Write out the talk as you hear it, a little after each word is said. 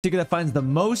Ticket that finds the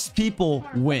most people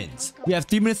wins. We have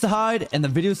 3 minutes to hide, and the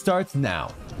video starts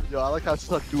now. Yo, I like how it's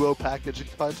like duo package. It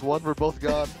finds one, we're both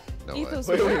gone. No Ethos,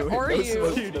 where are you?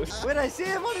 Wait, I see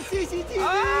him on the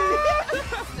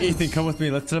CCTV! Ethan, come with me.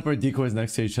 Let's set up our decoys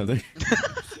next to each other.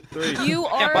 You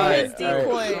are his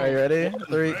decoy. Are you ready?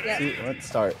 3, 2, 1,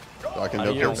 start. I can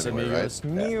no Adios,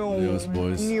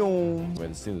 boys. Wait,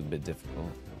 this seems a bit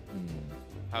difficult.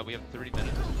 We have 30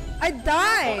 minutes. I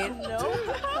died. No.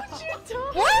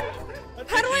 What?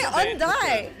 How do I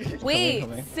undie? Wait,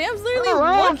 Sam's literally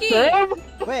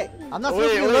looking. Wait, I'm not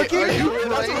supposed to be looking? Wait,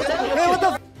 what the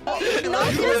f?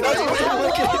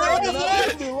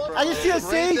 I just see a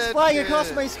sage flying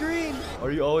across my screen.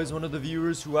 Are you always one of the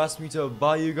viewers who asked me to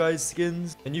buy you guys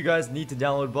skins? And you guys need to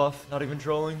download Buff, not even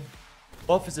trolling?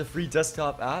 Buff is a free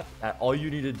desktop app that all you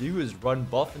need to do is run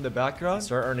Buff in the background,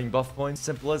 start earning Buff points,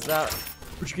 simple as that.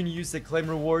 Which you can use to claim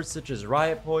rewards such as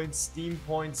Riot points, Steam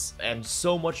points, and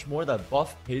so much more that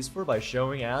Buff pays for by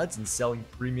showing ads and selling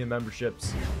premium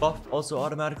memberships. Buff also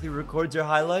automatically records your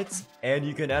highlights, and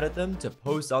you can edit them to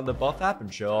post on the Buff app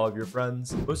and show all of your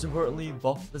friends. Most importantly,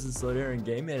 Buff doesn't slow down in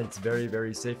game, and it's very,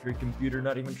 very safe for your computer,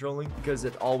 not even trolling, because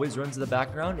it always runs in the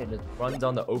background and it runs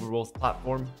on the Overwolf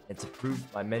platform. It's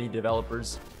approved by many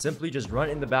developers. Simply just run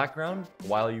in the background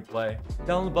while you play.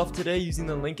 Download Buff today using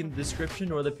the link in the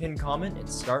description or the pinned comment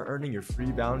and start earning your free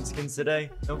bound skins today.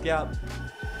 No cap.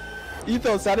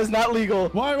 Ethos, that is not legal.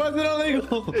 Why was it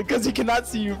illegal? Because he cannot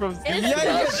see you from screen.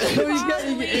 Yeah, no, you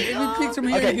can't. If he peeks from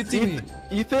here, Okay, you can see me.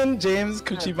 Ethan, James,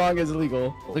 Kuchibang is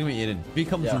illegal. Look at me, Eden. If he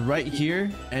comes right here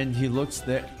and he looks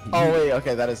there. Oh, wait,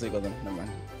 okay, that is legal then. Never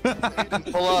mind.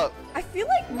 Pull up. I feel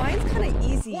like mine's kind of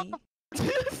easy.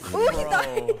 Ooh, he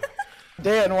died.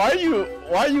 Dan, why are you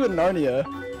in Narnia?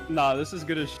 Nah, this is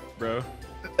good as bro.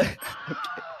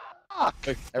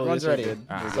 Okay, everyone's ready.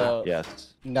 So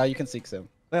Yes. now you can seek Sim.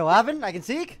 Wait, what happened? I can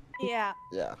seek? Yeah.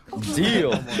 Yeah.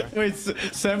 Deal. Wait,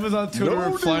 Sam was on Twitter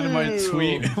replying to my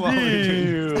tweet.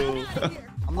 Deal.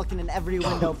 I'm looking in every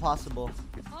window possible.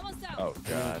 Oh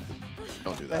god.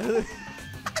 Don't do that. Who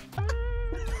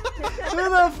the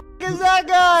f is that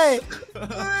guy? Who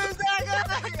is that guy?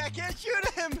 I can't shoot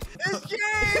him. It's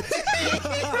James.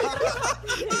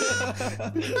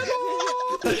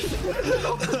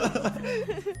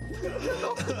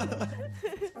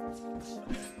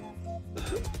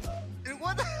 Dude,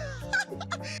 what the?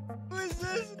 Who is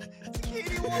this? It's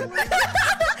Katie Warwick.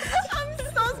 I'm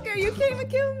so scared. You can't even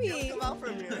kill me. Come out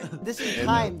from here. This is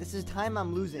time. This is time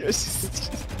I'm losing.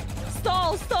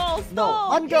 Stall. No,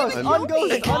 unghost,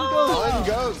 unghost.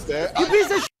 Unghost, there. You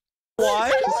piece of sh**.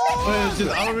 Why?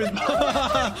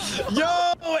 Yo,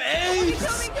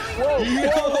 Ace! Whoa.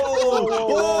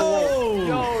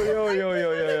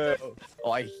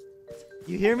 Oh,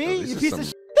 You hear me? You piece of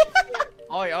sh**.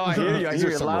 I hear you. I These hear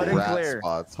are you some loud and rat clear.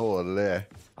 spots. Holy.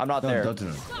 I'm not there. Don't do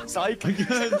it. Psych.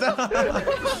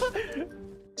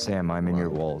 Sam, I'm in your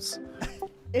walls.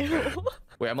 Ew.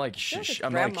 Wait, I'm like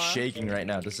shaking right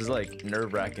now. This is like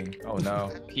nerve-wracking. Oh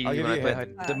no. I'll give you a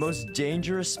hint. The most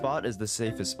dangerous spot is the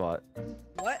safest spot.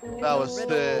 What? That was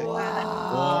sick. Wow.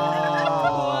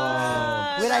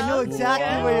 Wait, I know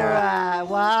exactly where you're at.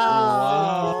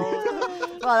 Wow.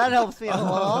 Wow, that helps me a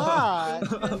lot.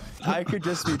 I could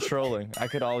just be trolling. I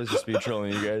could always just be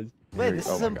trolling you guys. Wait, this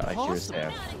is God, I hear impossible.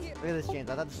 Sam. Look at this, James.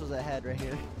 I thought this was a head right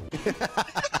here.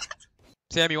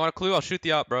 Sam, you want a clue? I'll shoot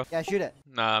the op, bro. Yeah, shoot it.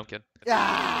 Nah, I'm kidding.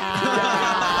 Ah!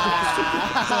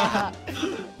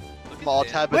 Small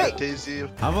tab Wait. at Daisy. Who's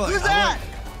that?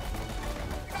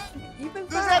 Who's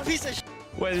Who's that piece of sh**?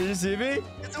 Wait, did you see me?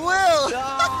 It's Will. Yo,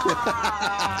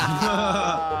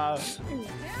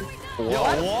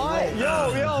 what?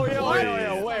 Yo,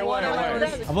 wait.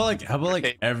 How about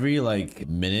like every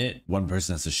minute, one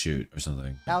person has to shoot or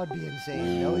something? That would be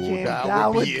insane. No, James. that That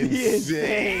would would be be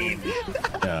insane.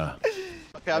 Yeah.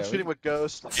 Okay, I'm shooting with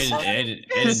Ghost. Aiden,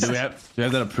 do we have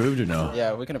that approved or no?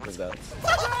 Yeah, we can approve that.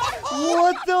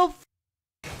 What the f?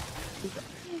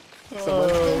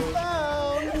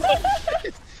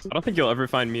 I don't think you'll ever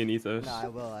find me in Ethos. No, I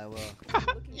will.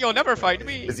 You'll never find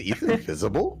me. Is Ethan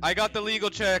invisible? I got the legal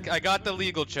check.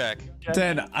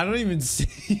 Dan, I don't even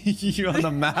see you on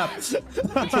the map.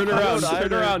 Turn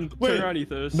around,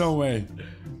 Ethos. No way.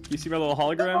 You see my little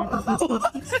hologram?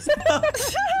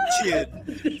 Shit.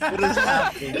 What is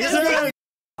happening?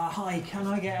 Hi, can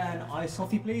I get an iced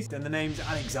coffee, please? And the name's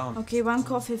Alexander. Okay, 1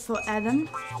 coffee for Adam.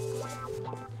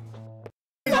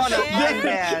 Nah,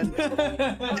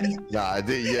 Dan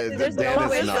is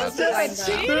not. That's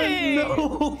cheating.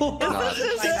 No.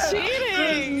 This is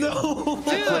cheating. No.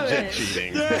 It's legit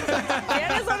cheating.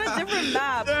 Dan is on a different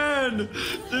map. Dan,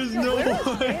 there's no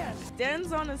way.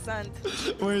 Dan's on a scent.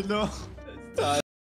 Wait, no.